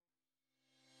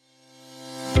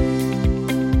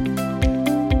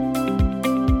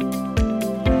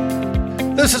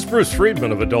This is Bruce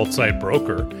Friedman of Adult Site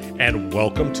Broker, and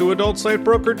welcome to Adult Site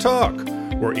Broker Talk,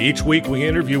 where each week we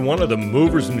interview one of the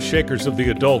movers and shakers of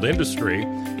the adult industry,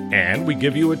 and we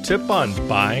give you a tip on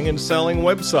buying and selling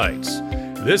websites.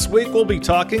 This week we'll be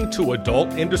talking to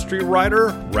adult industry writer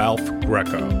Ralph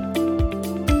Greco.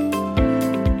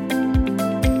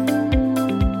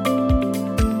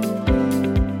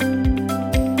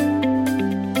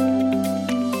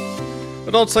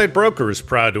 Adult Site Broker is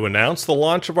proud to announce the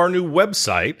launch of our new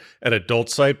website at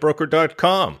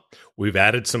adultsitebroker.com. We've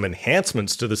added some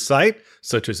enhancements to the site,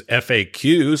 such as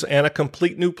FAQs and a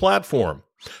complete new platform.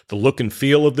 The look and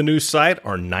feel of the new site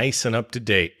are nice and up to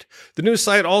date. The new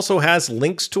site also has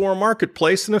links to our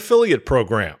marketplace and affiliate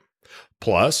program.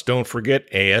 Plus, don't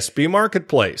forget ASB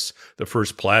Marketplace, the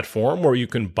first platform where you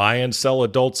can buy and sell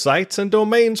adult sites and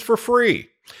domains for free.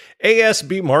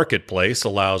 ASB Marketplace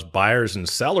allows buyers and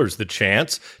sellers the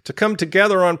chance to come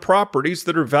together on properties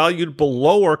that are valued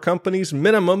below our company's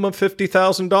minimum of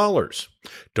 $50,000.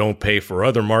 Don't pay for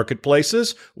other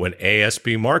marketplaces when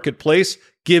ASB Marketplace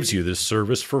gives you this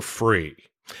service for free.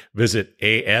 Visit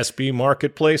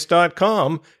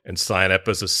asbmarketplace.com and sign up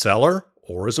as a seller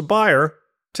or as a buyer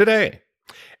today.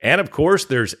 And of course,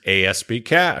 there's ASB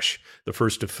Cash, the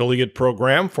first affiliate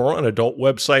program for an adult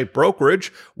website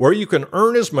brokerage, where you can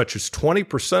earn as much as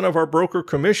 20% of our broker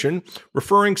commission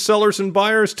referring sellers and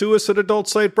buyers to us at Adult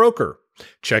Site Broker.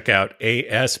 Check out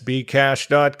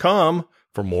asbcash.com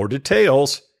for more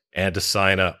details and to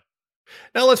sign up.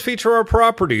 Now let's feature our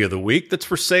property of the week that's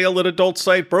for sale at Adult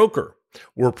Site Broker.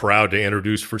 We're proud to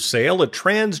introduce for sale a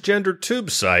transgender tube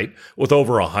site with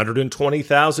over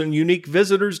 120,000 unique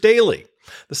visitors daily.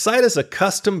 The site is a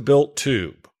custom-built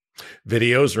tube.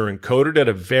 Videos are encoded at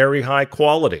a very high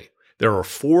quality. There are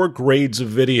 4 grades of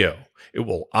video. It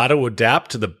will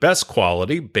auto-adapt to the best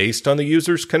quality based on the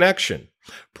user's connection.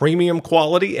 Premium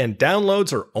quality and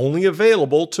downloads are only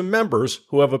available to members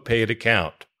who have a paid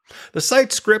account. The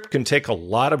site script can take a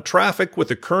lot of traffic, with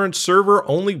the current server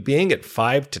only being at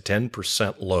 5 to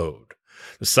 10% load.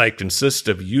 The site consists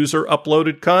of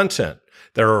user-uploaded content.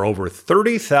 There are over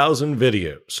 30,000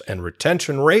 videos, and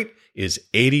retention rate is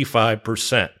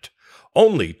 85%.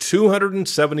 Only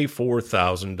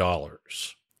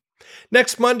 $274,000.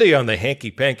 Next Monday on the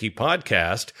Hanky Panky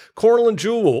podcast, Coral and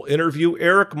Jewel will interview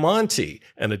Eric Monti,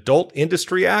 an adult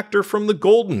industry actor from the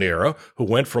golden era who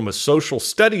went from a social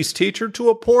studies teacher to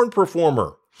a porn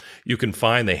performer. You can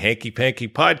find the Hanky Panky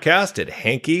podcast at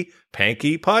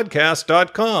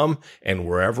hankypankypodcast.com and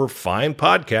wherever fine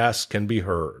podcasts can be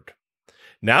heard.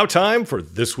 Now time for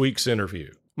this week's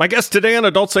interview. My guest today on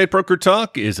Adult Site Broker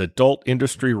Talk is adult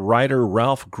industry writer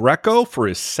Ralph Greco for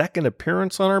his second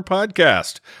appearance on our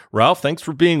podcast. Ralph, thanks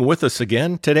for being with us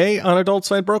again today on Adult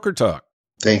Site Broker Talk.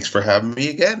 Thanks for having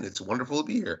me again. It's wonderful to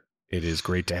be here. It is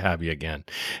great to have you again.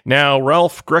 Now,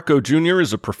 Ralph Greco Jr.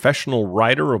 is a professional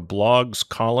writer of blogs,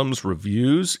 columns,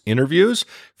 reviews, interviews,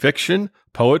 fiction,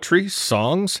 poetry,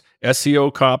 songs,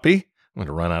 SEO copy. I'm going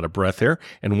to run out of breath here.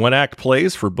 And one-act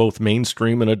plays for both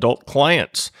mainstream and adult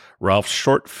clients. Ralph's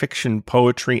short fiction,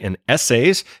 poetry, and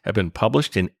essays have been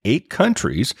published in 8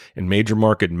 countries in major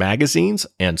market magazines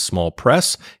and small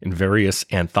press, in various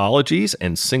anthologies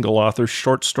and single-author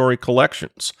short story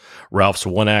collections. Ralph's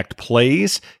one-act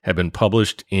plays have been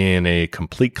published in a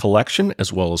complete collection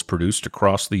as well as produced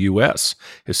across the U.S.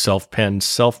 His self-penned,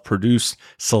 self-produced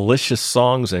Salacious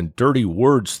Songs and Dirty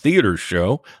Words theater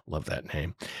show, love that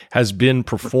name, has been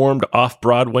performed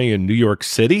off-Broadway in New York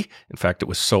City. In fact, it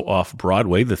was so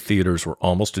off-Broadway, the theaters were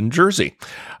almost in Jersey.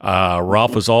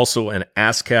 Ralph is also an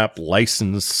ASCAP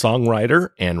licensed songwriter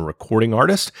and recording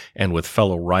artist, and with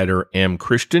fellow writer M.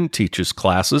 Christian, teaches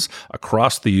classes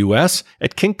across the U.S.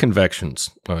 at kink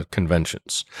conventions,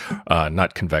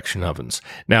 not convection ovens.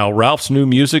 Now, Ralph's new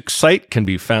music site can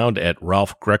be found at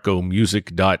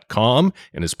ralphgrecomusic.com,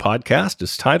 and his podcast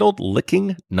is titled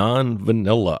Licking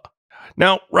Non-Vanilla.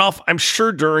 Now, Ralph, I'm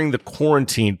sure during the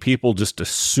quarantine, people just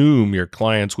assume your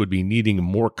clients would be needing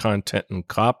more content and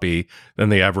copy than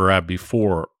they ever have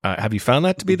before. Have you found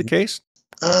that to be the case?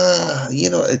 I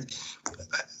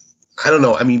don't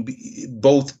know. I mean,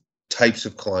 both types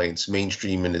of clients,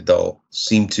 mainstream and adult,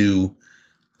 seem to,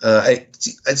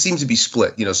 it seems to be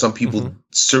split. You know, some people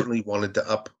certainly wanted to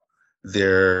up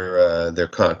their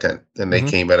content, and they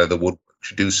came out of the woodwork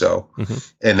to do so,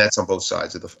 and that's on both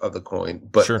sides of the coin.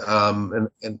 But sure. and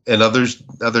others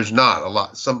not. A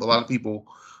lot of people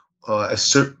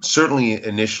certainly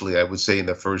initially, I would say in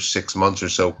the first 6 months or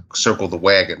so, circled the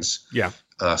wagons,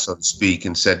 so to speak,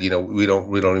 and said, we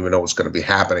don't even know what's going to be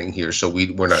happening here, so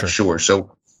we're not sure.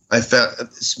 So I found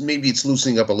maybe it's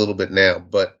loosening up a little bit now,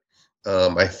 but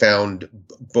I found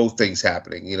both things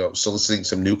happening. Soliciting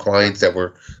some new clients that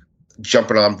were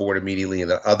jumping on board immediately, and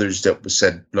then others that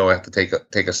said, "No, I have to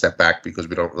take a step back because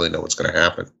we don't really know what's going to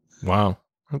happen." Wow.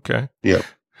 Okay. Yeah,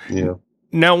 yeah.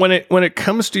 Now, when it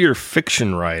comes to your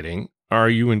fiction writing, are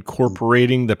you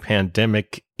incorporating the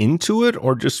pandemic into it,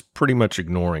 or just pretty much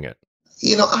ignoring it?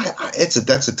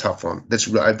 That's a tough one.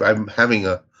 I'm having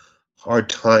a hard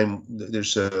time.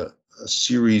 There's a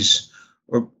series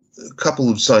or a couple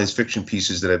of science fiction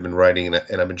pieces that I've been writing,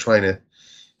 and I've been trying to,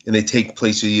 and they take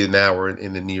place either now or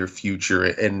in the near future,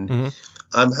 and Mm-hmm.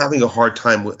 I'm having a hard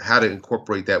time with how to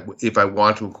incorporate that, if I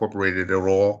want to incorporate it at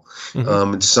all.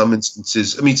 Mm-hmm. In some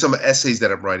instances, I mean, some essays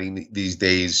that I'm writing these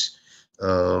days,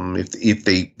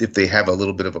 if they have a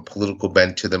little bit of a political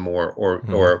bent to them, or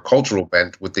a cultural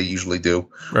bent, what they usually do,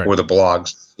 Right. or the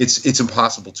blogs, it's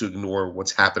impossible to ignore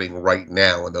what's happening right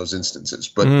now in those instances.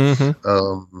 But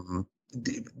Mm-hmm.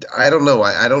 I don't know.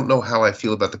 I don't know how I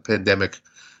feel about the pandemic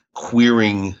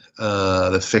queering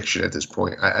the fiction at this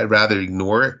point. I'd rather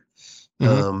ignore it.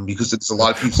 Because there's a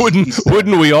lot of pieces.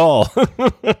 Wouldn't we all?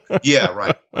 Yeah,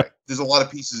 right. There's a lot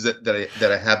of pieces that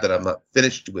I have that I'm not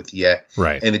finished with yet,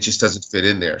 Right. and it just doesn't fit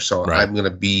in there. So Right. I'm going to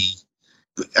be.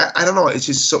 I don't know. It's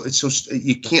so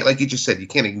you can't, like you just said, you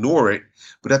can't ignore it.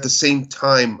 But at the same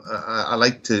time, I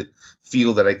like to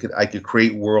feel that I could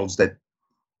create worlds that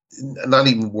not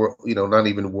even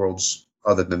worlds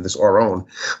other than this our own,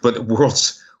 but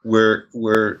worlds where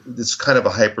it's kind of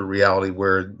a hyper reality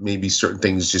where maybe certain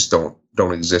things just don't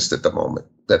exist at the moment.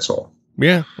 That's all.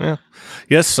 Yeah, yeah.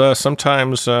 Yes,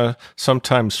 sometimes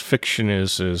fiction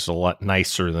is a lot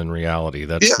nicer than reality.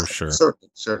 That's for sure.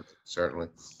 Certainly.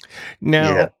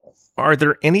 Now, Yeah. are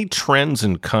there any trends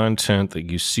in content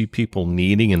that you see people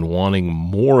needing and wanting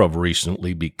more of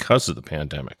recently because of the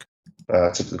pandemic?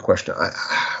 That's a good question. I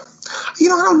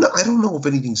don't know. I don't know if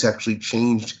anything's actually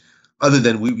changed, other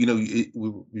than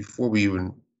before you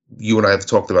and I have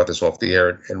talked about this off the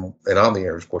air and on the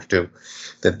air, of course, too,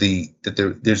 that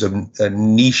there's a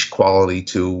niche quality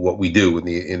to what we do in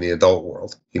the adult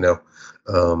world.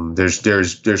 There's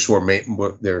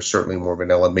certainly more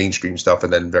vanilla mainstream stuff,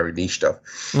 and then very niche stuff.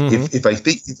 Mm-hmm.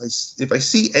 If I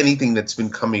see anything that's been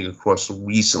coming across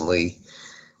recently,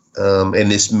 and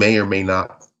this may or may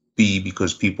not be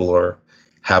because people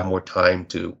have more time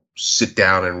to sit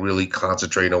down and really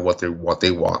concentrate on what they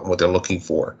want, what they're looking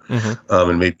for,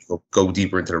 and maybe go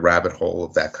deeper into the rabbit hole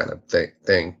of that kind of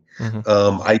thing.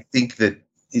 Mm-hmm. I think that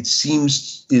it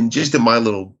seems in my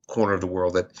little corner of the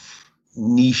world that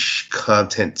niche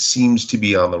content seems to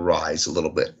be on the rise a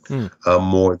little bit,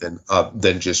 more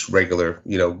than just regular,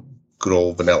 good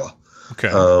old vanilla. Okay.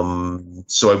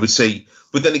 So I would say,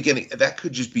 but then again, that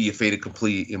could just be a fait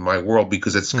accompli in my world,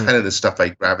 because it's kind of the stuff I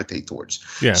gravitate towards.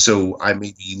 Yeah. So I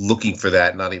may be looking for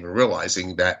that, not even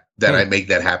realizing that I make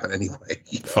that happen anyway.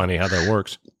 Funny how that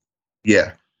works.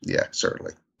 Yeah.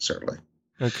 Certainly.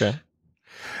 Okay.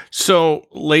 So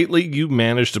lately, you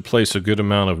managed to place a good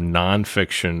amount of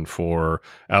nonfiction for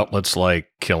outlets like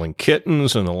Killing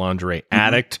Kittens and The Lingerie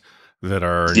Addict that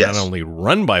are not only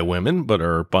run by women, but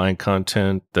are buying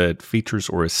content that features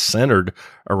or is centered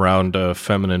around a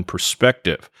feminine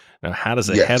perspective. Now, how does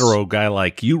a hetero guy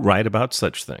like you write about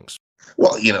such things?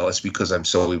 Well, it's because I'm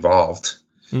so evolved.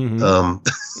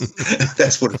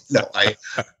 That's what. No, I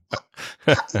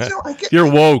get.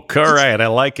 You're woke. All right, I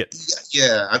like it.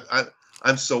 Yeah,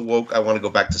 I'm so woke. I want to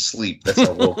go back to sleep. That's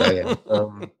how woke I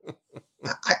am.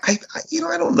 I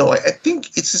don't know. I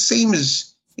think it's the same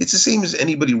as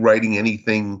anybody writing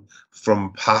anything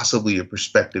from possibly a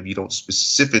perspective you don't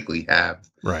specifically have.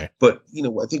 Right. But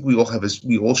I think we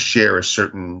all share a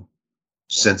certain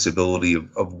sensibility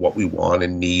of what we want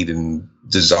and need and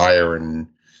desire, and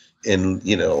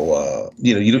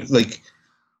like,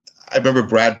 I remember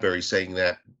Bradbury saying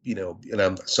that, and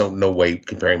I'm so no way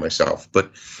comparing myself,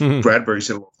 but Bradbury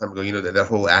said a long time ago, that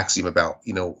whole axiom about,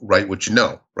 write what you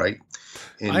know, right?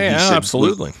 And he said,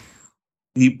 absolutely.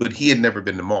 But he had never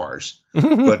been to Mars,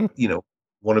 but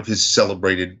one of his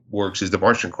celebrated works is The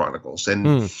Martian Chronicles,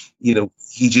 and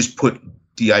he just put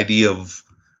the idea of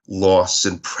loss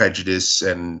and prejudice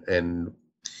and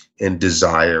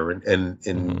desire and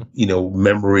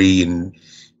memory and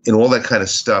all that kind of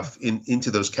stuff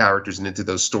into those characters and into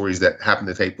those stories that happen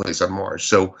to take place on Mars.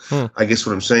 So I guess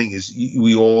what I'm saying is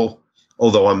we all,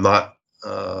 although I'm not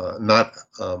a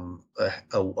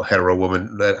hetero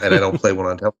woman, and I don't play one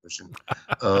on television.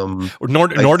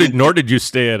 Nor did you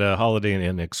stay at a Holiday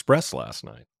Inn Express last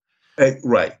night.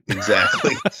 Right,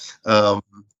 exactly.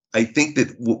 I think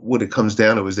that what it comes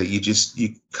down to is that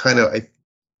you kind of,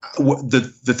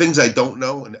 the things I don't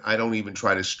know, and I don't even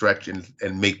try to stretch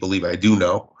and make believe I do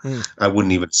know. I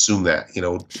wouldn't even assume that,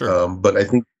 Sure. But I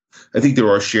think there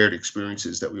are shared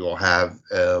experiences that we all have,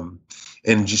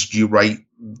 and just you write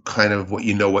kind of what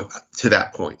you know what to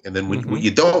that point, and then what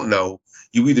you don't know,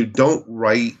 you either don't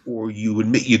write or you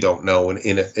admit you don't know,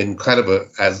 in kind of a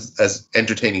as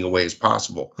entertaining a way as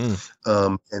possible.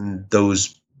 And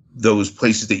those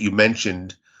places that you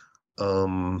mentioned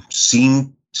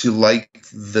seem to like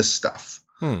the stuff.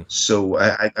 So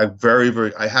I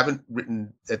haven't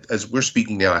written, as we're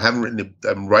speaking now, I haven't written,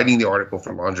 I'm writing the article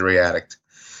for Lingerie Addict.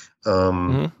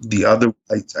 The other,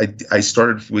 I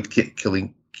started with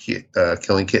Killing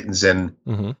Kittens, and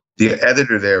the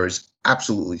editor there is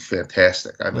absolutely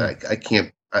fantastic. I mean, I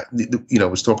can't, I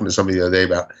was talking to somebody the other day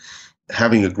about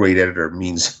having a great editor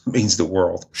means the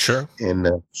world. Sure. And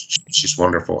she's just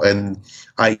wonderful. And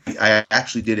I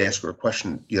actually did ask her a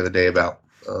question the other day about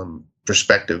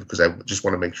perspective, because I just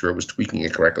want to make sure I was tweaking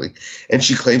it correctly. And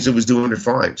she claims it was doing it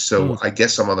fine. So I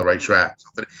guess I'm on the right track.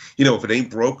 But, if it ain't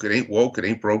broke, it ain't woke. It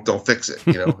ain't broke, don't fix it,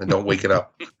 and don't wake it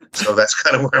up. So that's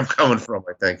kind of where I'm coming from,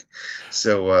 I think.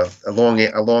 So a long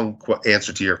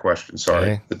answer to your question.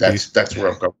 Sorry, okay. But that's where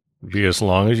I'm coming. Be as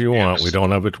long as you want. Yes.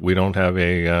 We don't have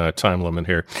a time limit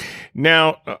here.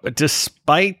 Now,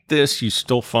 despite this, do you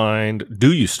still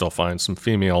find some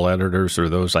female editors, or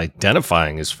those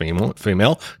identifying as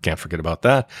female? Can't forget about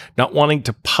that. Not wanting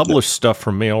to publish stuff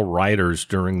for male writers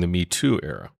during the Me Too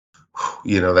era.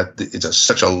 That it's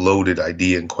such a loaded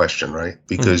idea and question, right?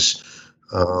 Because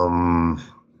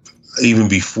even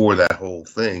before that whole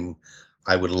thing,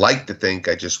 I would like to think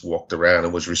I just walked around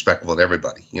and was respectful to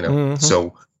everybody,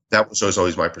 So that was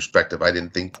always my perspective. I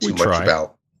didn't think too much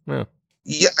about.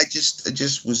 Yeah, I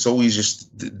just was always just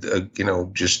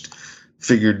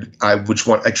figured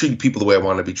I treated people the way I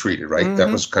want to be treated, right? That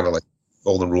was kind of like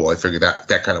golden rule. I figured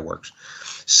that kind of works.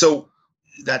 So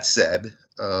that said,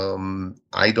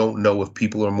 I don't know if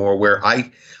people are more aware. I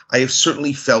have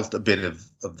certainly felt a bit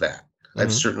of that.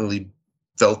 I've certainly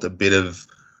felt a bit of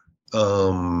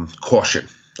caution,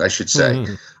 I should say.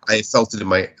 I felt it in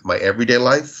my everyday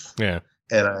life. Yeah.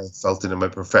 And I felt it in my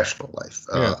professional life.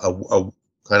 I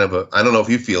don't know if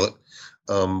you feel it,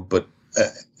 but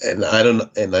and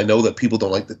I know that people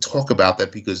don't like to talk about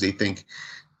that because they think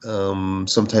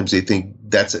sometimes they think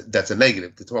that's a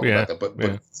negative to talk about that, but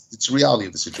it's the reality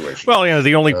of the situation. Well,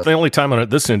 the only time in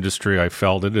this industry I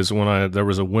felt it is when there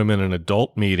was a women and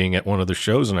adult meeting at one of the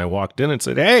shows, and I walked in and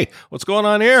said, "Hey, what's going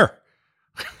on here?"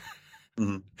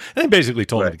 And they basically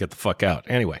told me to get the fuck out.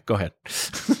 Anyway, go ahead.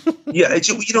 Yeah,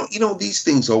 these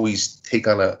things always take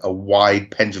on a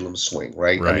wide pendulum swing,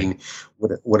 right? I mean,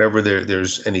 whatever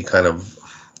there's any kind of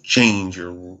change or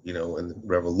and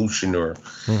revolution, or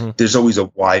there's always a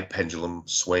wide pendulum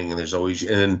swing, and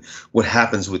then what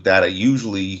happens with that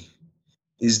usually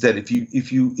is that if you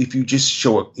just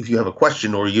if you have a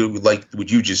question, or you like what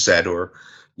you just said, or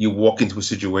you walk into a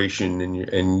situation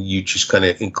and you just kind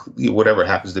of whatever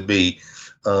happens to be,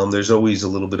 there's always a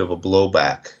little bit of a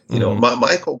blowback.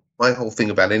 My whole thing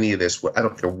about any of this, I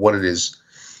don't care what it is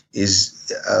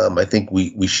I think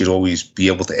we should always be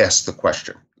able to ask the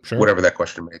question, whatever that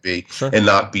question may be, and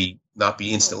not be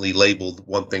instantly labeled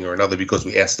one thing or another because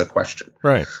we asked the question.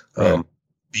 Right.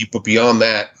 But beyond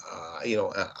that,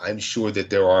 I'm sure that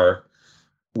there are.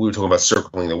 We were talking about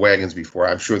circling the wagons before.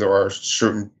 I'm sure there are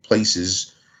certain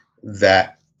places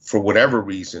that, for whatever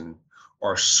reason,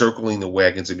 are circling the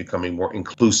wagons and becoming more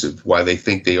inclusive. Why they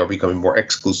think they are becoming more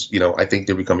exclusive. I think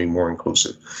they're becoming more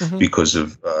inclusive because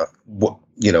of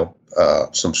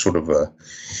some sort of a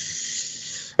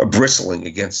bristling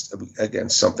against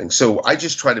something. So I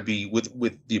just try to be with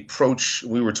the approach.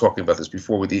 We were talking about this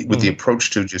before with the approach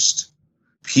to just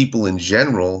people in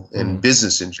general and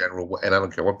business in general, and I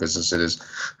don't care what business it is.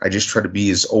 I just try to be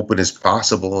as open as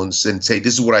possible and say,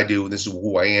 this is what I do and this is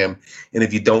who I am. And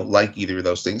if you don't like either of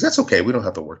those things, that's okay. We don't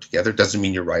have to work together. It doesn't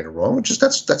mean you're right or wrong. It's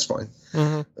just that's fine.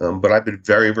 But I've been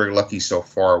very, very lucky so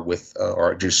far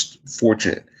or just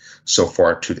fortunate so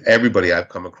far to everybody I've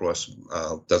come across.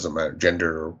 Doesn't matter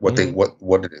gender or what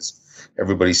it is.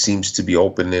 Everybody seems to be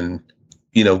open and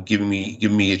giving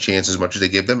me a chance as much as they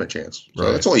give them a chance.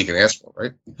 So that's all you can ask for,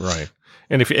 right? Right.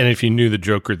 And if you knew the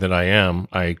joker that I am,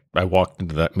 I walked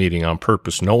into that meeting on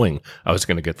purpose, knowing I was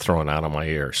going to get thrown out of my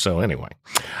ear. So anyway,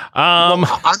 I'm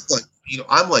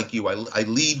like you. I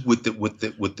lead with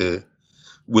the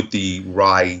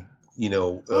wry,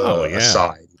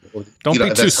 aside. Don't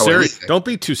be too serious. Don't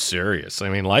be too serious. I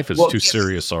mean, life is too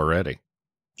serious already.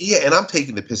 Yeah, and I'm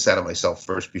taking the piss out of myself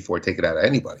first before I take it out of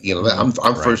anybody. You know, I'm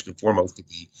Right. first and foremost to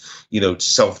be,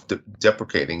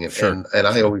 self-deprecating, and Sure. and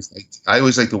I always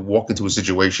like to walk into a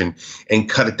situation and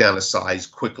cut it down to size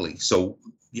quickly, so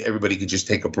everybody could just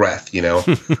take a breath.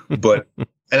 But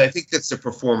and I think that's the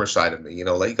performer side of me.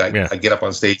 Like Yeah. I get up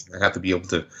on stage and I have to be able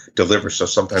to deliver. So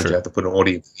sometimes Sure. you have to put an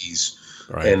audience at ease.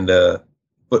 Right. And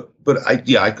but I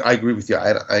agree with you.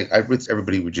 I wish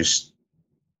everybody would just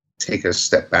take a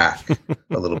step back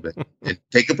a little bit and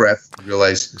take a breath and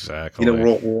realize, Exactly. we're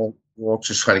all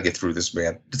just trying to get through this,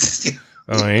 man.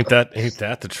 Oh, ain't that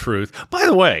the truth? By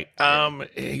the way,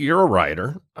 you're a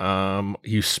writer.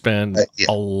 You spend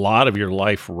a lot of your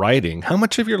life writing. How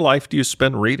much of your life do you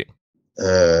spend reading?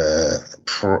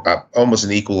 Almost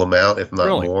an equal amount, if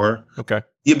not more. Okay.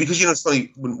 Yeah, because it's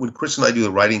funny when Chris and I do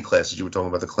the writing classes. You were talking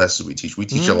about the classes we teach. We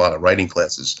teach a lot of writing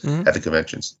classes at the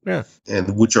conventions. Yeah,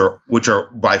 and which are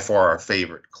by far our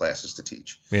favorite classes to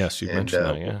teach. Yes, you mentioned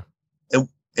that.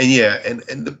 Yeah,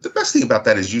 and the best thing about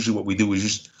that is usually what we do is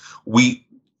just we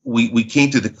came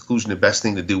to the conclusion the best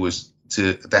thing to do was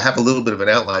to have a little bit of an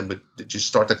outline, but to just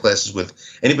start the classes with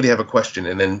anybody have a question,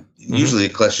 and then usually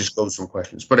the class just goes from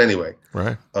questions. But anyway,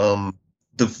 right.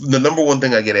 The number one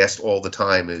thing I get asked all the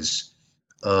time is,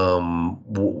 how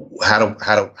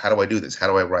do I do this? How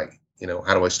do I write?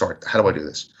 How do I start? How do I do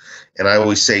this? And I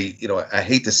always say, I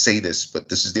hate to say this, but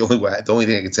this is the only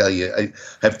thing I can tell you. I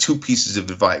have two pieces of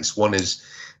advice. One is,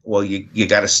 well, you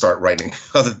got to start writing.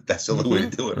 That's the only way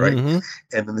to do it, right?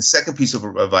 And then the second piece of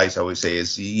advice I always say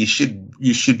is you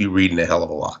should be reading a hell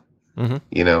of a lot.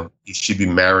 You should be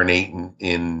marinating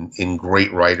in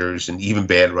great writers and even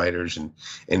bad writers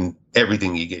and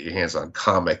everything you get your hands on,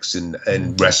 comics and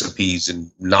recipes and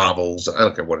novels. I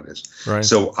don't care what it is. Right.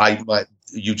 So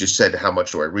you just said, how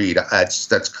much do I read?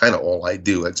 That's kind of all I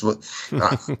do. That's what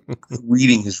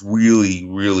reading has really,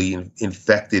 really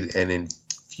infected and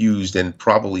infused and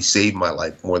probably saved my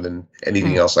life more than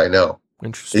anything else I know.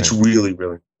 Interesting. It's really,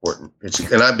 really important.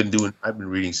 And I've been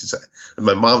reading since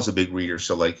my mom's a big reader.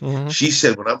 So she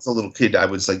said when I was a little kid, I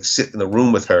would sit in the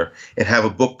room with her and have a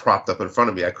book propped up in front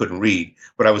of me. I couldn't read,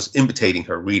 but I was imitating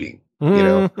her reading,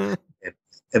 And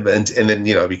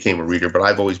then I became a reader, but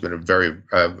I've always been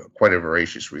quite a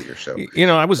voracious reader. So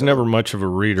I was never much of a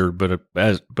reader,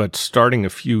 but starting a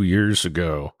few years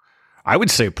ago, I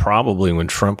would say probably when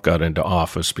Trump got into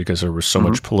office, because there was so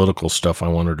much political stuff I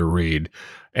wanted to read,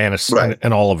 and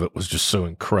and all of it was just so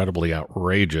incredibly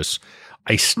outrageous.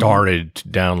 I started to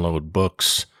download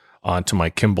books onto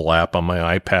my Kindle app on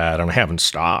my iPad, and I haven't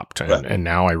stopped. And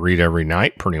now I read every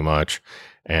night pretty much.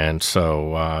 And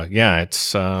so,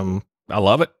 it's I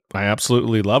love it. I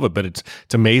absolutely love it. But it's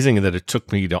amazing that it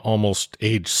took me to almost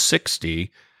age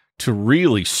 60 to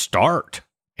really start.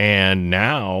 And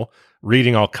now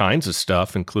reading all kinds of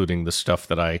stuff, including the stuff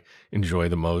that I enjoy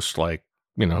the most, like,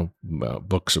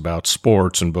 books about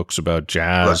sports and books about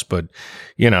jazz. But,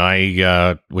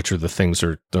 which are the things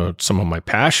are some of my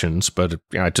passions, but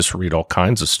I just read all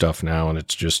kinds of stuff now, and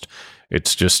it's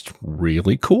just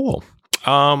really cool.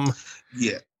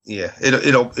 Yeah,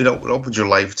 it opens your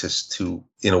life to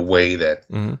in a way that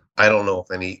I don't know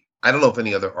if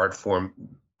any other art form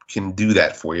can do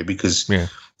that for you, because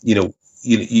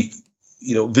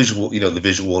visual, the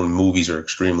visual and movies are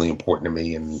extremely important to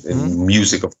me, and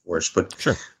music, of course, but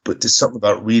there's something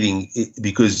about reading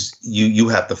because you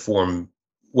have to form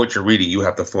what you're reading. You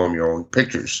have to form your own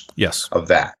pictures of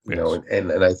that,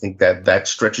 and I think that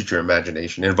stretches your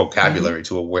imagination and vocabulary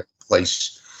to a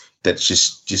place that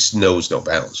just knows no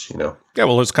bounds, Yeah,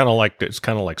 well, it's kind of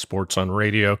like sports on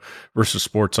radio versus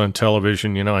sports on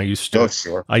television. I used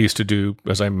to do,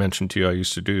 as I mentioned to you, I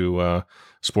used to do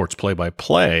sports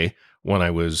play-by-play when I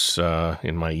was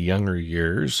in my younger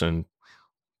years, and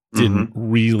didn't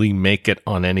really make it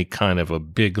on any kind of a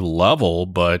big level,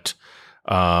 but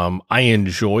I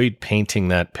enjoyed painting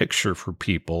that picture for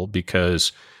people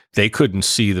because they couldn't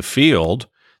see the field.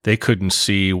 They couldn't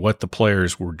see what the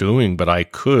players were doing, but I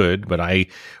could.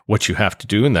 What you have to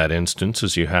do in that instance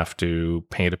is you have to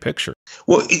paint a picture.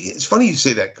 Well, it's funny you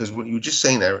say that, because when you were just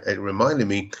saying that, it reminded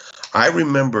me. I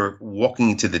remember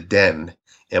walking into the den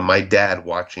and my dad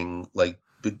watching, we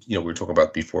were talking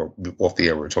about before off the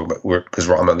air. We were talking about because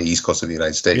I'm on the East Coast of the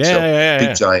United States,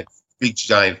 big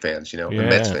Giant fans, and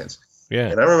Mets fans. Yeah,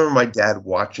 and I remember my dad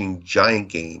watching Giant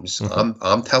games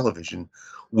on television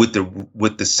with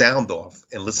the sound off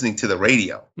and listening to the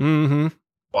radio.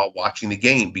 while watching the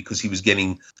game because he was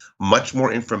getting much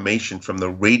more information from the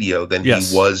radio than Yes.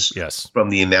 he was Yes. from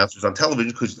the announcers on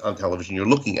television, because on television you're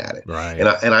looking at it. Right.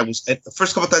 And I was, at the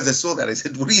first couple of times I saw that, I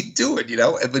said, "What are you doing?" You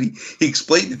know, but he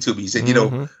explained it to me. He said, "You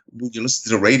know, when you listen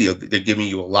to the radio, they're giving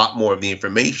you a lot more of the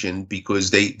information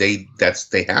because they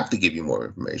have to give you more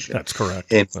information." That's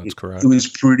correct. And That's correct. It was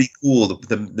pretty cool,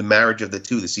 the marriage of the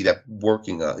two, to see that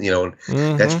working, you know,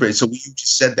 and that's great. So when you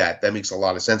just said that makes a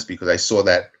lot of sense, because I saw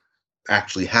that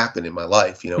actually happen in my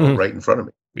life, you know, right in front of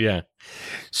me. Yeah.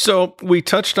 So we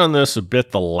touched on this a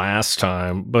bit the last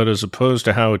time, but as opposed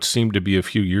to how it seemed to be a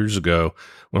few years ago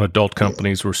when adult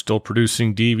companies were still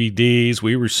producing DVDs,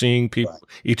 we were seeing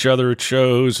each other at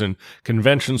shows, and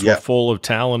conventions were full of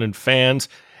talent and fans.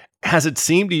 Has it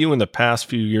seemed to you in the past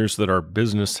few years that our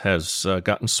business has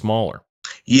gotten smaller?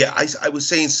 Yeah, I would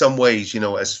say in some ways, you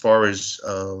know, as far as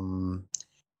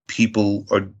people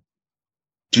are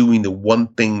doing the one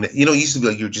thing that, you know, it used to be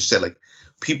like you just said, like,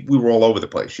 we were all over the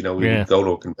place. You know, we would go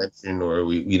to a convention, or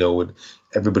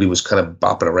everybody was kind of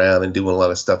bopping around and doing a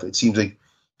lot of stuff. It seems like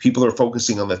people are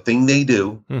focusing on the thing they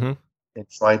do and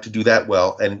trying to do that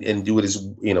well, and do it as,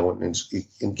 you know,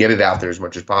 and get it out there as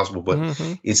much as possible. But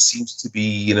it seems to be,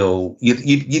 you know,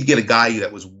 you'd get a guy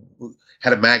that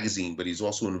had a magazine, but he's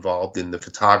also involved in the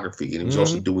photography, and he was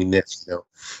also doing this. You know,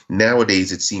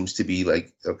 nowadays it seems to be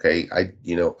like, okay,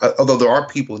 although there are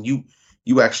people, and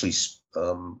you actually.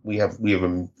 We have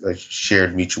a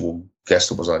shared mutual guest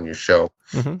that was on your show,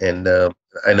 and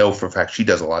I know for a fact she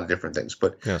does a lot of different things.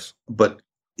 But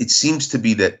it seems to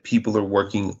be that people are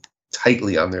working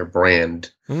tightly on their brand,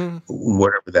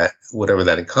 whatever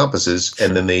that encompasses,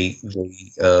 and then they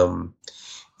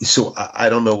so I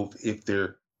don't know if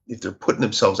they're putting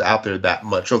themselves out there that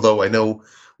much. Although I know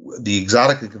the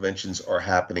Exotica conventions are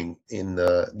happening in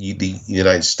the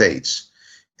United States,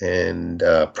 and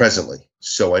presently.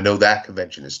 So I know that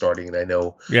convention is starting, and I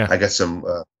know I got some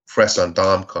press on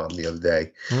DomCon the other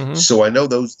day. So I know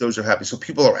those are happening. So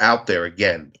people are out there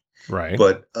again, right?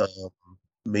 But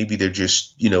maybe they're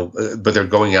just, you know, but they're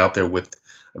going out there with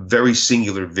a very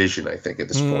singular vision, I think, at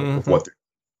this point of what they're,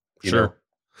 you know.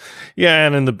 Yeah,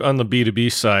 and on the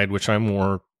B2B side, which I'm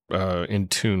more in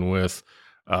tune with,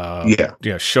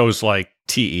 shows like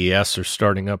TES are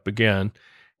starting up again,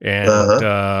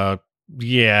 and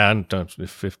and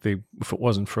if it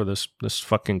wasn't for this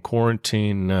fucking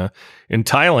quarantine in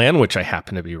Thailand, which I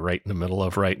happen to be right in the middle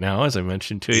of right now, as I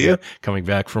mentioned to you, coming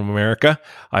back from America,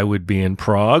 I would be in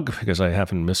Prague because I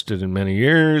haven't missed it in many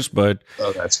years. But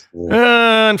that's cool.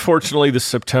 Unfortunately, this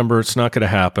September it's not going to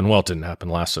happen. Well, it didn't happen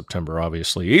last September,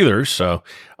 obviously, either. So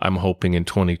I'm hoping in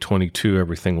 2022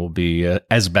 everything will be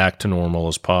as back to normal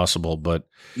as possible. But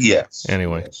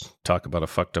anyway, talk about a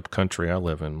fucked up country I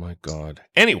live in. My God.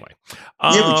 Anyway.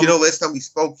 But you know, last time we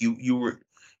spoke,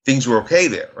 things were okay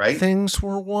there, right? Things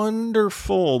were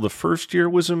wonderful. The first year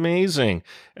was amazing.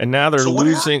 And now they're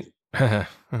losing.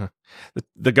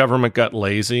 The government got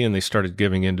lazy and they started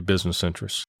giving in to business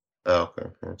interests. Oh, okay.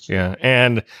 Yeah.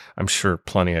 And I'm sure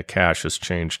plenty of cash has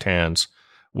changed hands,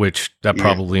 which that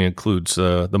probably includes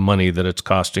the money that it's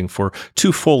costing for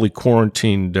two fully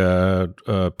quarantined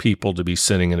people to be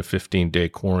sitting in a 15-day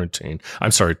quarantine.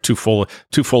 I'm sorry, two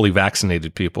fully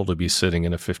vaccinated people to be sitting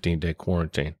in a 15-day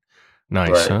quarantine.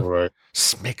 Nice, huh? Right.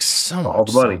 Makes so much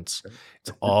sense.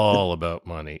 It's all about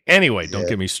money. Anyway, don't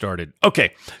get me started.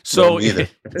 Okay, so it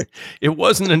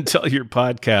wasn't until your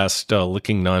podcast,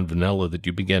 Licking Non-Vanilla, that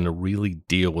you began to really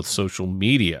deal with social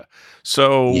media.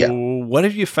 So what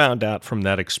have you found out from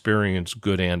that experience,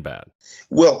 good and bad?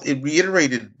 Well, it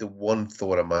reiterated the one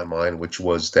thought in my mind, which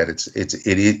was that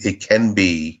it can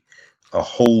be a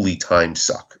holy time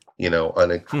suck, you know,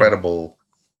 an incredible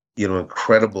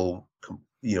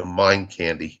mind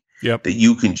candy. Yep. That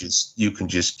you can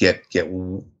just get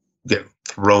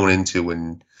thrown into,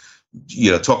 and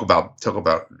you know, talk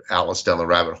about Alice down the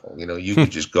rabbit hole. You know, you could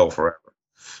just go forever.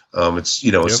 It's,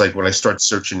 you know, it's like when I start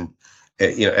searching,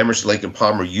 you know, Emerson, Lake and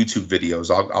Palmer YouTube videos,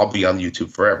 I'll be on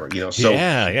YouTube forever. You know, so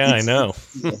I know.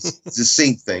 It's the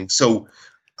same thing. So,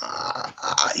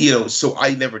 you know, so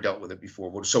I never dealt with it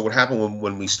before. So what happened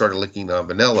when we started Licking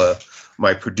Non-Vanilla,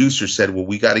 my producer said, "Well,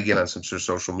 we got to get on some sort of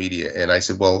social media," and I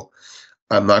said, "Well,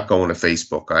 I'm not going to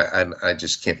Facebook. I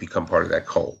just can't become part of that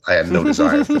cult. I have no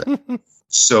desire for that."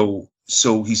 So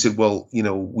he said, "Well, you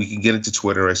know, we can get into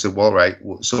Twitter." I said, "Well, all right."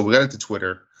 So we got into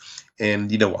Twitter, and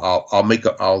you know, I'll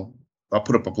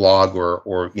put up a blog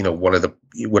or you know, whatever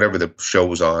the show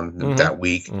was on that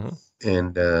week,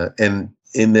 and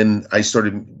then I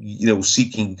started, you know,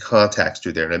 seeking contacts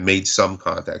through there, and I made some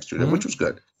contacts through there, which was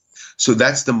good. So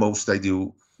that's the most I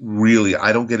do. Really,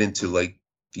 I don't get into like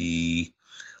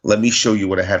let me show you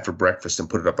what I had for breakfast and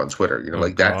put it up on Twitter. You know,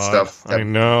 like that stuff. I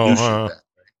know. Huh?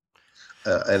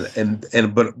 It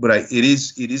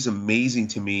is amazing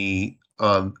to me.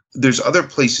 There's other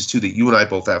places too that you and I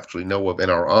both actually know of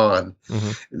and are on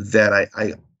that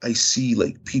I see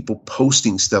like people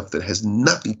posting stuff that has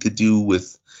nothing to do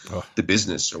with the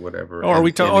business or whatever. Oh, are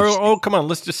we talking? Oh, come on,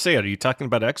 let's just say it. Are you talking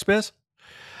about XBiz?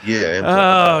 Yeah.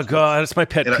 Oh God, that's my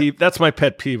pet peeve. That's my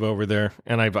pet peeve over there,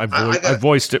 and I've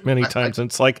voiced it many times. And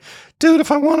it's like, dude,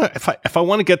 if I want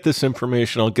to get this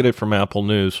information, I'll get it from Apple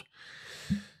News.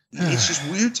 It's just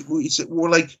weird to me. It's more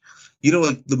like, you know,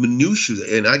 like the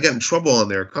minutiae. And I got in trouble on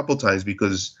there a couple of times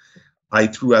because I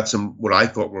threw out some what I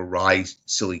thought were wry,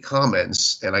 silly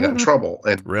comments, and I got in trouble.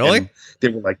 And really, and they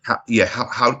were like,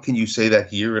 how can you say that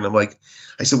here? And I'm like,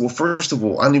 I said, well, first of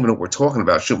all, I don't even know what we're talking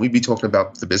about. Shouldn't we be talking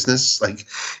about the business? Like,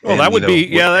 well, that would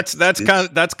be, that's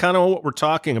kind of what we're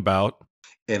talking about.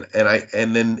 So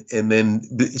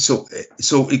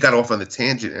it got off on the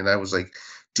tangent, and I was like,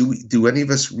 do any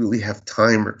of us really have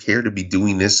time or care to be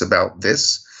doing this about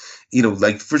this? You know,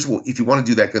 like, first of all, if you want to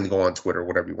do that, then go on Twitter,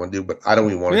 whatever you want to do. But I don't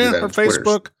even want to do that or on Facebook.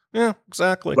 Twitter. Yeah,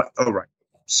 exactly. But, all right.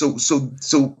 So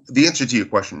the answer to your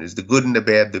question is the good and the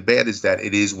bad. The bad is that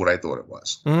it is what I thought it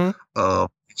was. Mm-hmm.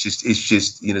 It's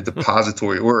just you know,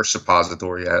 depository or a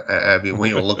suppository. I mean, when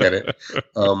you look at it,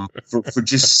 for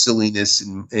just silliness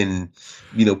and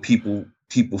you know, people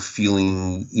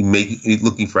feeling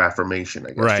looking for affirmation.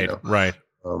 I guess. Right. You know? Right.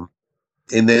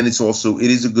 And then it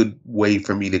is a good way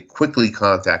for me to quickly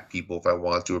contact people if I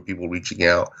want to, or people reaching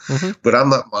out. Mm-hmm. But I'm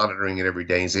not monitoring it every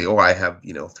day and say, oh, I have,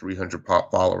 you know, 300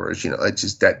 followers. You know, it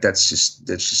just that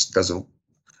just doesn't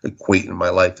equate in my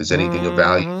life as anything of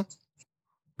value.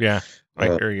 Yeah, I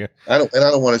hear you. I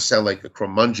don't want to sound like a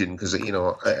curmudgeon because, you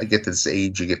know, I get to this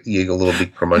age, you get a little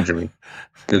bit curmudgeon.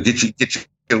 You know,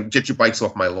 get your bikes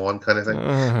off my lawn kind of thing.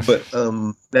 But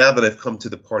now that I've come to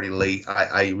the party late,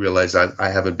 I realize I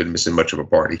haven't been missing much of a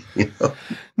party. You know?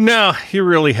 No, you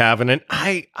really haven't. And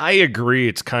I agree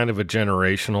it's kind of a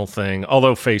generational thing,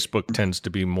 although Facebook tends to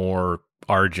be more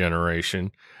our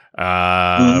generation.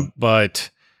 But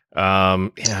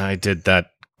I did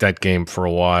that game for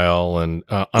a while and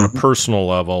on a personal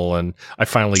level, and I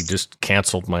finally just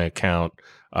canceled my account.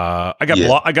 I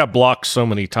got blocked so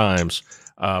many times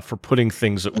for putting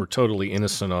things that were totally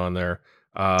innocent on there.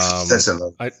 Where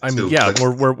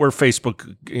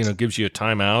Facebook, you know, gives you a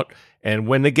timeout. And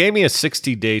when they gave me a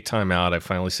 60-day timeout, I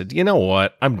finally said, you know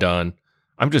what? I'm done.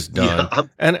 I'm just done. Yeah,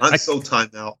 I'm so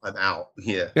timed out. I'm out.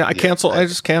 Yeah. I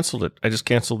just canceled it. I just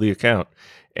canceled the account.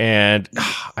 And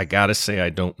I gotta say, I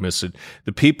don't miss it.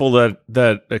 The people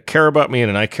that care about me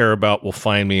and I care about will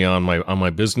find me on my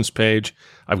business page.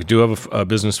 I do have a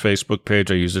business Facebook page.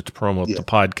 I use it to promote the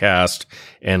podcast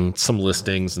and some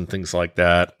listings and things like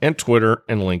that, and Twitter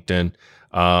and LinkedIn.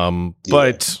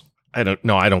 But I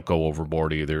don't go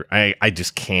overboard either. I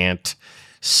just can't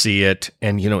see it.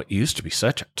 And you know, it used to be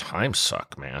such a time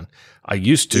suck, man. I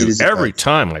used to, every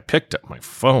time I picked up my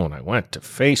phone, I went to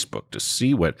Facebook to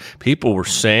see what people were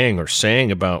saying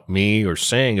about me or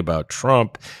saying about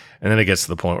Trump. And then it gets to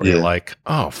the point where you're like,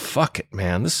 oh, fuck it,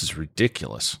 man. This is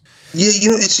ridiculous. Yeah, you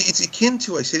know, it's akin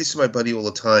to, I say this to my buddy all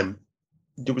the time.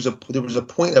 There was a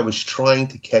point I was trying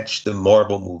to catch the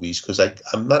Marvel movies because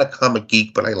I'm not a comic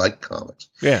geek, but I like comics.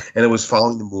 Yeah. And I was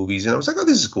following the movies and I was like, oh,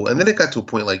 this is cool. And then it got to a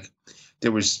point like,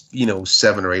 there was, you know,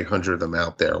 700 or 800 of them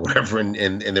out there, or whatever, and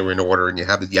they were in order, and you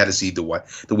had to see the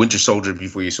Winter Soldier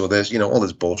before you saw this, you know, all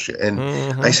this bullshit. And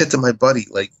I said to my buddy,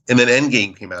 like, and then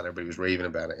Endgame came out, everybody was raving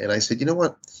about it, and I said, you know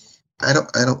what, I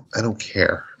don't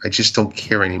care. I just don't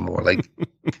care anymore. Like,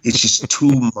 it's just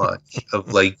too much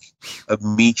of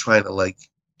me trying to like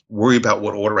worry about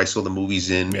what order I saw the movies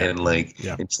in and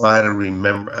try to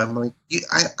remember. I'm like,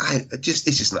 I'm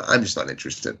just not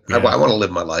interested. Yeah. I want to live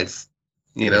my life.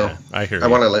 You know, I hear. I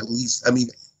want to at least. I mean,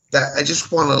 that I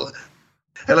just want to,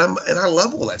 and I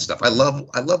love all that stuff. I love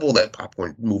all that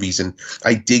popcorn movies, and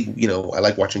I dig. You know, I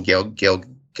like watching Gal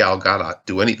Gadot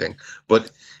do anything.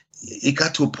 But it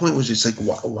got to a point where it's like,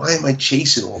 why am I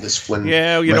chasing all this? When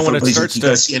when it starts to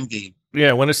Endgame.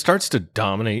 Yeah, when it starts to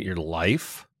dominate your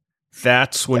life,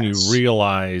 that's when you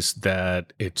realize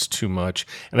that it's too much.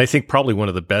 And I think probably one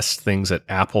of the best things that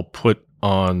Apple put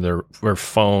on their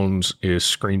phones is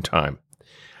screen time.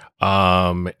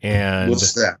 And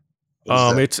what's that?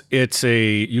 It's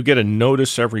you get a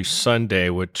notice every Sunday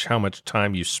how much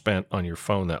time you spent on your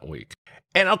phone that week.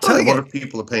 And I'll tell you, a lot of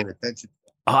people are paying attention.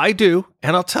 I do,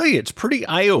 and I'll tell you, it's pretty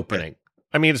eye opening.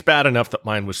 I mean, it's bad enough that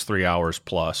mine was 3 hours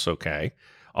plus. Okay,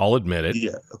 I'll admit it.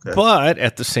 Yeah. Okay. But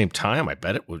at the same time, I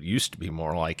bet it used to be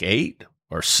more like 8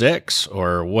 or 6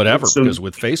 or whatever, So because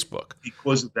with Facebook.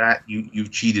 because of that,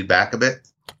 you've cheated back a bit.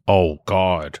 Oh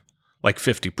God, like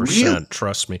 50%. Really?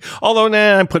 Trust me. Although,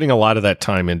 I'm putting a lot of that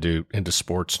time into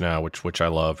sports now, which I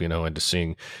love. Into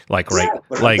seeing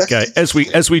as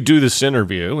we do this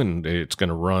interview, and it's going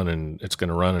to run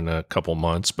in a couple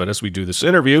months. But as we do this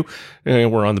interview,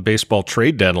 we're on the baseball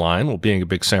trade deadline. Well, being a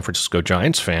big San Francisco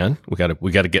Giants fan, we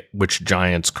got to get which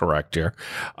Giants correct here.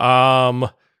 I'm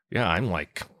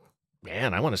like,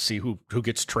 man, I want to see who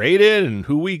gets traded and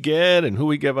who we get and who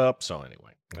we give up. So anyway.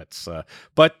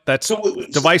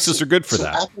 Devices are good for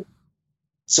that.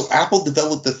 Apple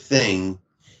developed the thing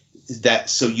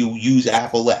so you use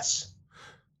Apple less.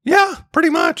 Yeah, pretty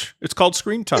much. It's called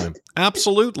screen time.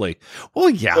 Absolutely. Well,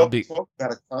 yeah. Talk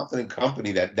about a confident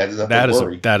company that doesn't have to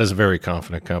worry. That is a very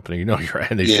confident company. You're right.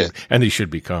 And they should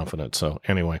be confident. So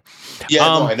anyway. Yeah,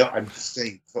 no, I know. I'm just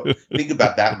saying. Think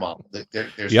about that model.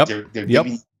 They're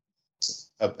giving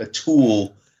a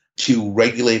tool to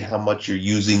regulate how much you're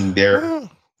using their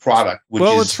product.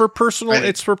 It's for personal.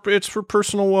 It's for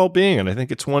personal well-being, and I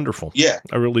think it's wonderful. Yeah,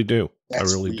 I really do.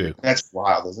 That's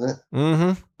wild, isn't it?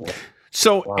 Mm-hmm.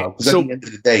 So, because at the end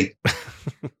of the day,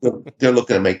 they're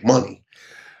looking to make money,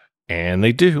 and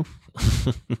they do.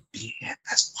 Yeah,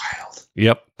 that's wild.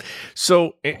 Yep.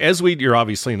 So, you're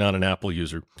obviously not an Apple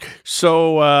user.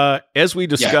 So, as we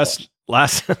discussed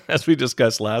last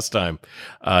time,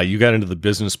 you got into the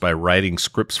business by writing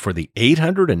scripts for the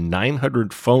 800 and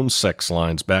 900 phone sex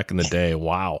lines back in the day.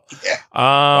 Wow. Yeah.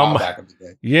 Back in the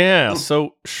day. Yeah.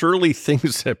 So surely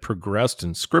things have progressed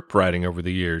in script writing over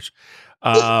the years.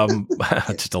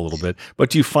 Just a little bit. But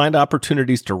do you find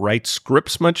opportunities to write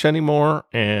scripts much anymore?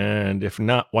 And if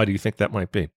not, why do you think that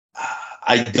might be?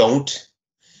 I don't.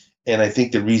 And I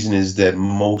think the reason is that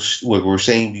what we were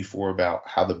saying before about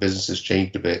how the business has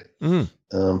changed a bit.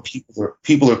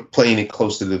 People are playing it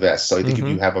close to the vest. So I think if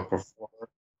you have a performer,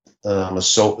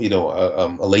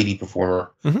 a lady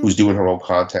performer who's doing her own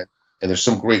content, and there's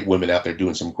some great women out there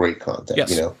doing some great content.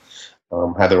 Yes.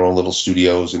 Have their own little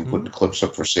studios and putting clips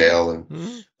up for sale.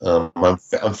 And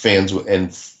I'm fans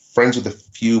and friends with a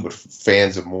few, but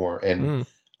fans of more. And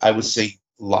I would say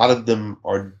a lot of them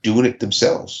are doing it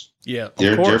themselves. Yeah,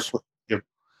 they're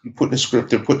putting a script.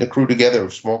 They're putting a crew together,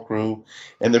 a small crew,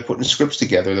 and they're putting scripts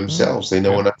together themselves. They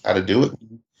know enough how to do it,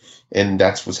 and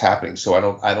that's what's happening. So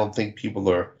I don't think people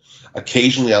are.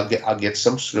 Occasionally, I'll get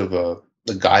some sort of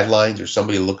the guidelines or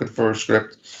somebody looking for a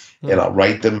script, and I'll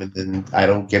write them, and then I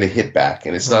don't get a hit back.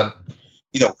 And it's not,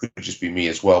 it could just be me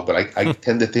as well. But I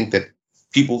tend to think that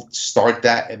people start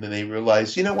that, and then they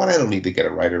realize, you know what, I don't need to get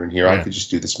a writer in here. I could just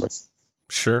do this myself.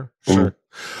 Sure.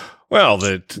 Well,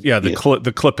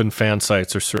 the clip and fan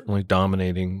sites are certainly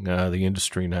dominating the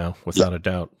industry now, without a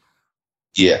doubt.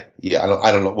 Yeah.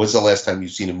 I don't know. When's the last time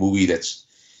you've seen a movie that's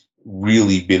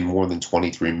really been more than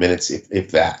 23 minutes,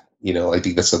 if that? I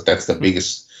think that's the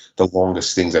biggest, the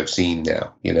longest things I've seen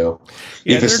now.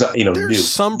 If it's not,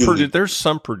 there's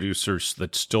some producers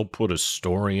that still put a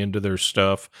story into their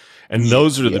stuff, and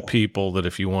those are the people that,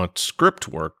 if you want script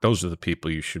work, those are the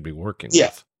people you should be working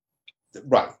with.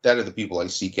 Right, that are the people I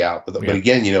seek out. But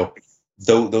again,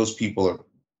 those people are,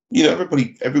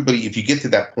 everybody. If you get to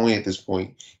that point, at this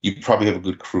point, you probably have a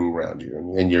good crew around you,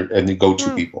 and the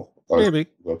go-to people. Maybe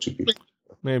go-to people.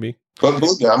 Maybe. But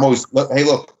look, I'm always. Hey,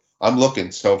 look, I'm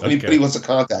looking. So if anybody wants to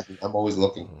contact me, I'm always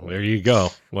looking. There you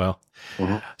go. Well,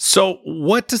 so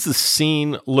what does the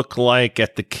scene look like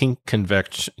at the kink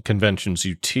conventions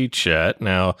you teach at?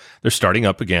 Now they're starting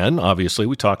up again. Obviously,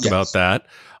 we talked about that.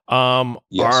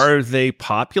 Are they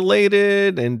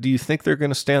populated, and do you think they're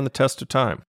going to stand the test of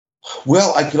time?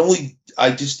 Well,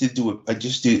 I just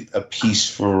did a piece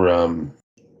for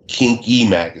Kinky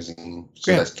magazine.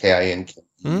 So that's KINK.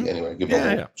 Anyway, give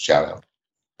them a shout out.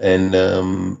 And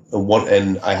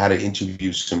and I had to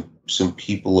interview some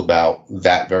people about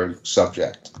that very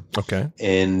subject. Okay.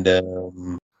 And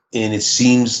it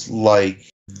seems like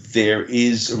there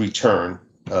is a return.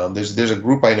 There's a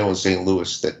group I know in St.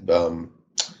 Louis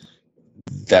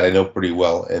that I know pretty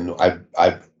well, and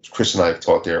Chris and I have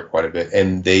taught there quite a bit,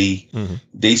 and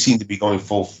they seem to be going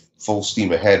full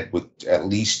steam ahead with at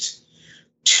least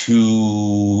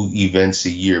 2 events a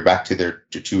year, back to their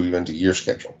 2 event a year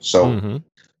schedule. So,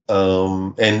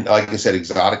 and like I said,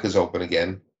 Exotica's open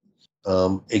again.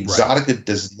 Exotica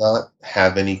does not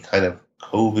have any kind of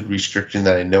COVID restriction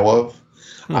that I know of.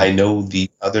 I know the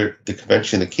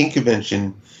convention, the Kink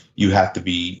convention, you have to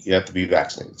be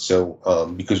vaccinated. So,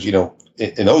 because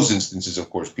in those instances,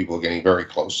 of course, people are getting very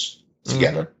close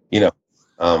together.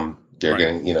 They're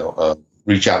getting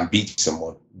reach out and beat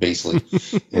someone, basically.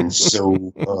 And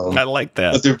so I like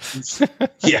that.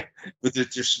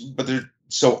 But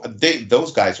so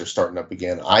those guys are starting up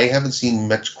again. I haven't seen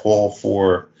much call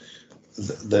for.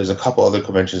 There's a couple other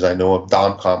conventions I know of.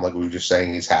 DomCon, like we were just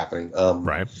saying, is happening.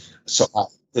 Right. So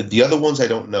the other ones I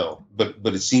don't know, but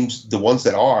it seems the ones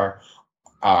that are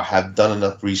have done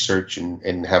enough research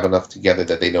and have enough together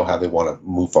that they know how they want to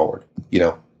move forward.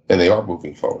 And they are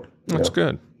moving forward. That's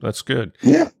good. That's good.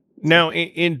 Yeah. Now,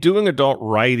 in doing adult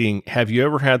writing, have you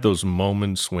ever had those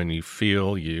moments when you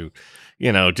feel you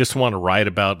just want to write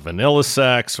about vanilla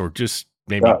sex or just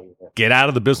maybe get out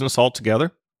of the business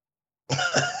altogether?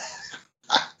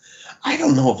 I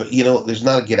don't know if there's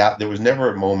not a get out. There was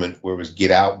never a moment where it was get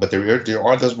out, but there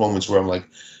are those moments where I'm like,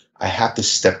 I have to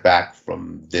step back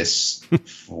from this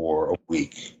for a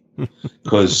week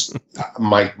because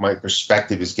my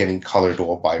perspective is getting colored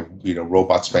all by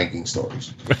robot spanking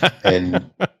stories, and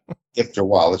after a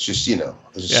while, it's just there's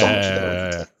just so much of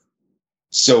that.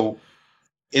 So,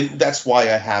 that's why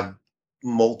I have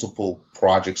multiple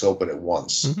projects open at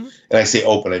once. And I say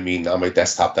open, I mean on my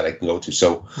desktop that I can go to.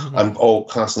 So I'm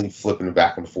constantly flipping it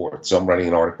back and forth. So I'm writing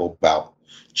an article about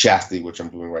chastity, which I'm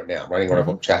doing right now. I'm writing an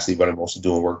article about chastity, but I'm also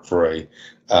doing work for a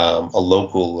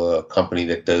local company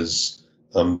that does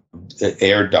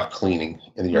air duct cleaning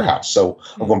in your house. So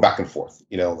I'm going back and forth,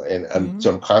 and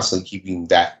so I'm constantly keeping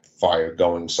that fire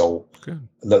going. So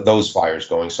those fires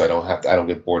going, so I don't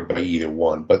get bored by either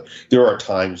one. But there are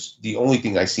times the only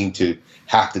thing I seem to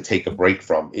have to take a break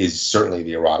from is certainly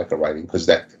the erotica writing, because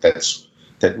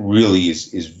that really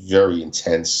is very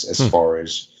intense as far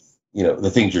as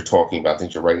the things you're talking about,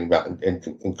 things you're writing about,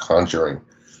 and conjuring.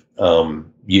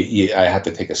 I have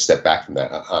to take a step back from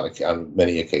that on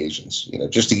many occasions,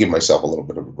 just to give myself a little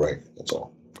bit of a break. That's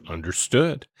all.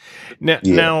 Understood. Now,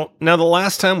 the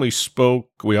last time we spoke,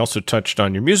 we also touched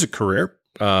on your music career.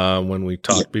 When we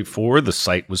talked before, the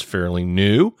site was fairly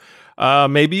new.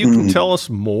 Maybe you can tell us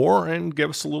more and give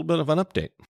us a little bit of an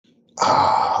update.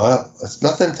 Well, it's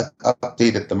nothing to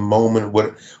update at the moment.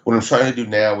 What I'm trying to do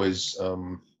now is,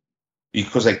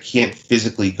 because I can't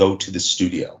physically go to the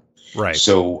studio. Right.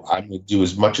 So I'm going to do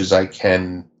as much as I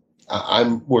can.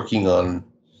 I'm working on,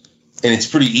 and it's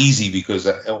pretty easy because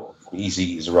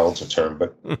easy is a relative term,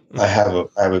 but I have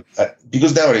a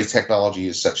because nowadays technology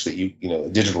is such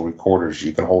that digital recorders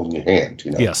you can hold in your hand.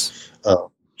 Yes.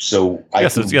 So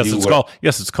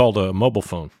it's called a mobile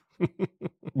phone.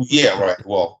 Yeah. Right.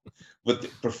 Well, but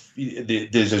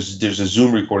there's a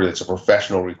Zoom recorder that's a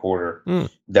professional recorder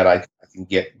that I can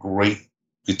get great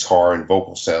guitar and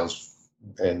vocal sounds,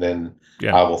 and then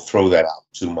I will throw that out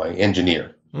to my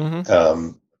engineer.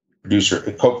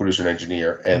 Co-producer and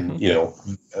engineer, and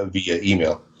via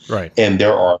email. Right. And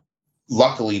there are,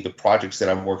 luckily, the projects that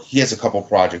I'm working. He has a couple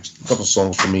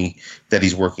songs for me that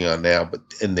he's working on now,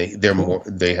 they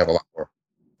have a lot more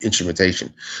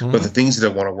instrumentation. But the things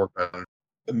that I want to work on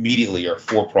immediately are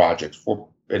 4 projects,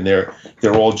 and they're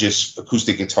all just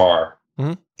acoustic guitar,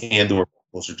 and the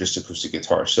vocals are just acoustic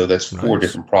guitar. So that's 4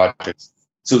 different projects.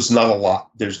 So it's not a lot.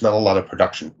 There's not a lot of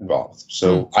production involved.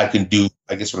 So I can do.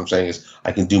 I guess what I'm saying is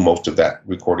I can do most of that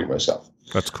recording myself.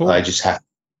 That's cool. I just have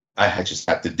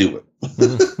to do it.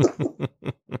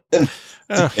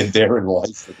 and therein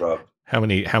lies the rub. How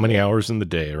many hours in the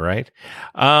day, right?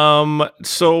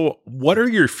 So what are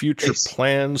your future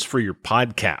plans for your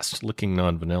podcast, Looking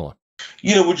Non-Vanilla?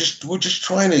 We're just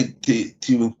trying to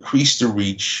increase the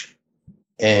reach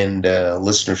and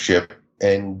listenership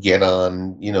and get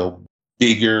on,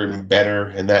 bigger and better,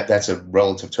 and that's a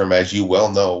relative term, as you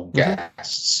well know,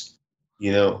 guests.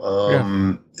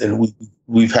 And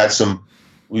we've had some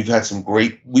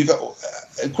great.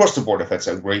 Across the board, I've had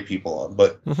some great people on,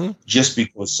 but just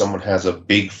because someone has a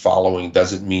big following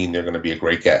doesn't mean they're going to be a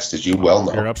great guest, as you well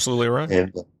know. You're absolutely right.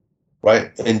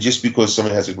 And just because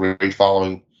someone has a great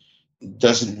following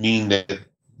doesn't mean that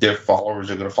their followers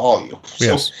are going to follow you.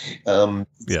 Yes. So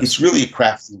it's really a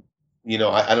crapshoot. I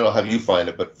don't know how you find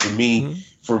it, but for me,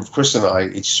 for Chris and I,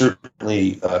 it's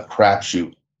certainly a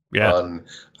crapshoot on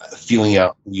feeling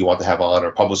out who you want to have on,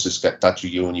 or publicists get in touch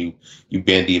with you and you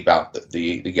bandy about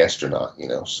the guest or not.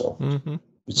 So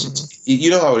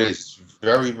it's how it is. It's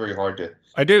very, very hard to.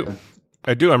 I do.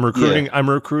 I'm recruiting. I'm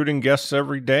recruiting guests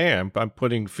every day. I'm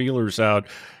putting feelers out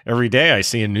every day. I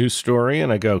see a news story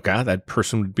and I go, God, that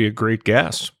person would be a great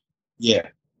guest. Yeah.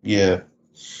 Yeah.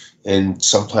 And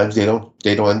sometimes they don't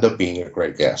end up being a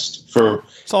great guest.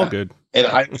 It's all good. And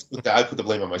I put the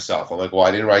blame on myself. I'm like, well, I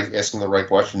didn't ask them the right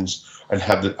questions and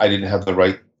I didn't have the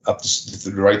right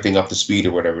the right thing up to speed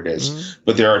or whatever it is. Mm-hmm.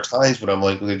 But there are times when I'm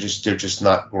like, they're just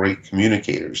not great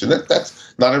communicators, and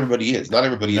that's not everybody is. Not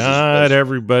everybody is. Not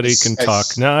everybody can talk.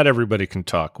 Not everybody can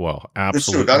talk well.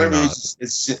 Absolutely not. Everybody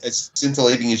is as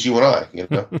scintillating as you and I. You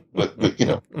know, but you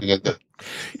know,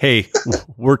 hey,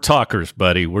 we're talkers,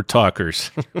 buddy. We're talkers.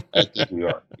 I think we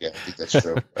are. Yeah, I think that's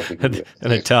true. I think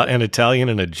an Italian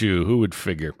and a Jew. Who would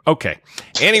figure? Okay.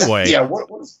 Anyway. Yeah. What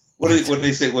do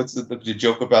they say? What's the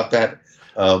joke about that?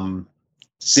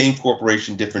 Same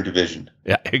corporation, different division.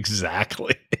 Yeah,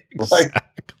 exactly.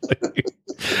 Exactly.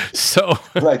 So,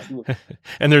 right.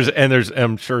 and there's,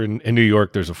 I'm sure in New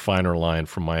York, there's a finer line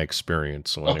from my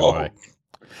experience. So anyway,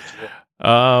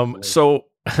 so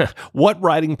what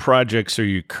writing projects are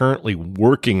you currently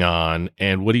working on,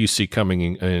 and what do you see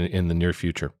coming in the near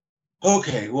future?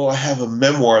 Okay, well, I have a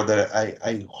memoir that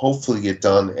I hopefully get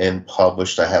done and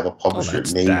published. I have a publisher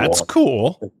named. That's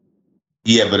cool.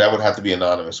 Yeah, but that would have to be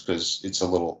anonymous because it's a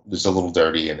little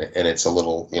dirty and it's a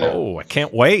little, you know. Oh, I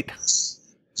can't wait.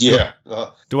 Yeah.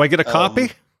 Do I get a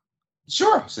copy?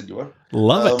 Sure, I said you would.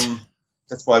 Love it.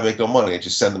 That's why I make no money. I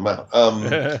just send them out.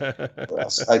 What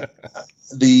else?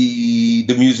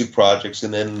 The music projects,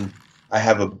 and then I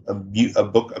have a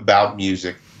book about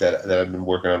music that I've been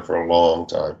working on for a long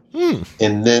time.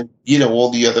 And then, you know, all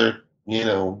the other, you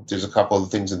know, there's a couple of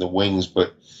things in the wings,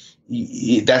 but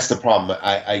that's the problem.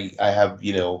 I have,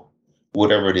 you know,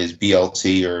 whatever it is,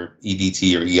 BLT or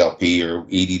EDT or ELP or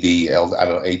ADD, I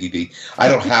don't know, ADD. I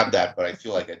don't have that, but I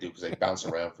feel like I do because I bounce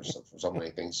around for so many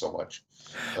things so much.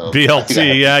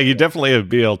 BLT, yeah, you definitely have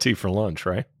BLT for lunch,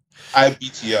 right? I have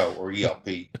BTO or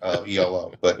ELP,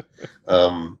 ELO, but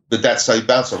that's how you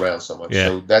bounce around so much. Yeah.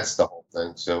 So that's the whole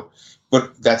thing. So,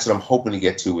 but that's what I'm hoping to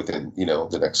get to within, you know,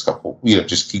 the next couple, you know,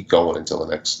 just keep going until the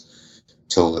next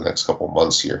couple of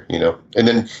months here, you know, and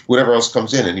then whatever else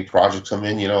comes in, any projects come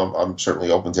in, you know, I'm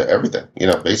certainly open to everything, you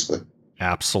know, basically.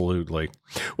 Absolutely.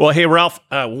 Well, hey, Ralph,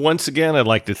 once again, I'd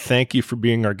like to thank you for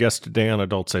being our guest today on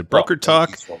Adult Site Broker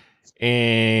Talk.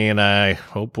 And I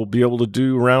hope we'll be able to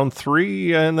do round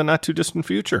 3 in the not too distant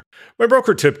future. My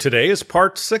broker tip today is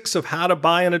part 6 of how to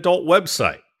buy an adult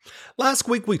website. Last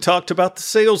week, we talked about the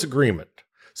sales agreement.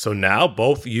 So now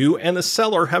both you and the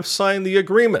seller have signed the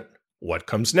agreement. What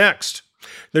comes next?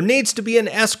 There needs to be an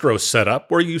escrow set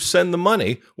up where you send the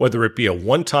money, whether it be a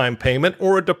one-time payment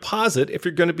or a deposit if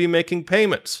you're going to be making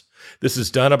payments. This is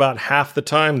done about half the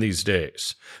time these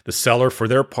days. The seller, for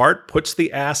their part, puts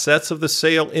the assets of the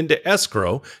sale into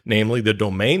escrow, namely the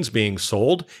domains being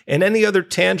sold and any other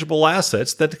tangible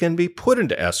assets that can be put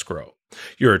into escrow.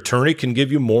 Your attorney can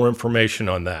give you more information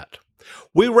on that.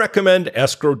 We recommend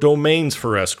Escrow Domains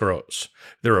for escrows.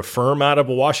 They're a firm out of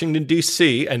Washington,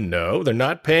 D.C., and no, they're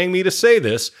not paying me to say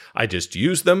this. I just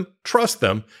use them, trust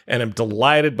them, and am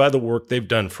delighted by the work they've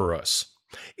done for us.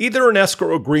 Either an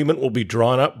escrow agreement will be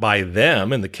drawn up by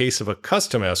them in the case of a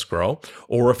custom escrow,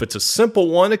 or if it's a simple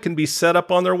one, it can be set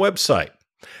up on their website.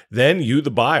 Then you, the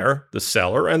buyer, the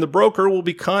seller, and the broker will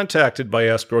be contacted by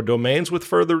Escrow Domains with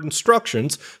further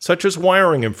instructions, such as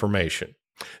wiring information.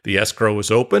 The escrow is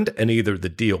opened, and either the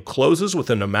deal closes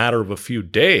within a matter of a few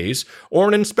days, or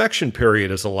an inspection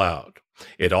period is allowed.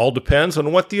 It all depends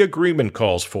on what the agreement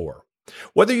calls for.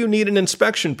 Whether you need an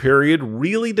inspection period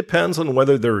really depends on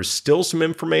whether there is still some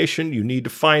information you need to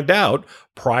find out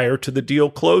prior to the deal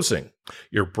closing.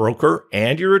 Your broker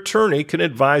and your attorney can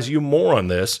advise you more on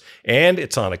this, and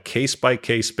it's on a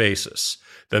case-by-case basis.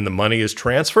 Then the money is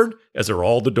transferred, as are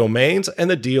all the domains, and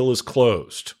the deal is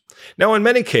closed. Now, in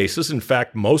many cases, in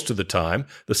fact, most of the time,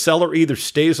 the seller either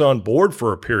stays on board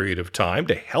for a period of time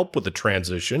to help with the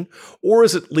transition, or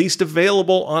is at least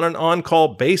available on an on-call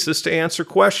basis to answer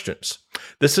questions.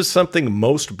 This is something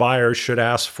most buyers should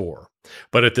ask for.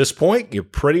 But at this point, you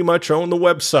pretty much own the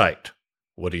website.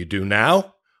 What do you do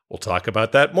now? We'll talk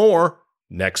about that more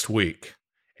next week.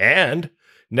 And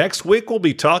next week, we'll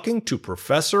be talking to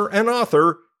professor and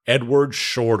author Edward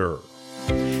Shorter.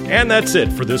 And that's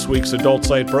it for this week's Adult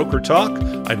Site Broker Talk.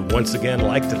 I'd once again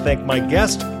like to thank my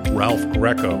guest, Ralph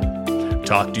Greco.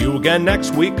 Talk to you again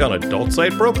next week on Adult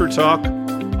Site Broker Talk.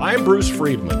 I'm Bruce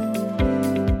Friedman.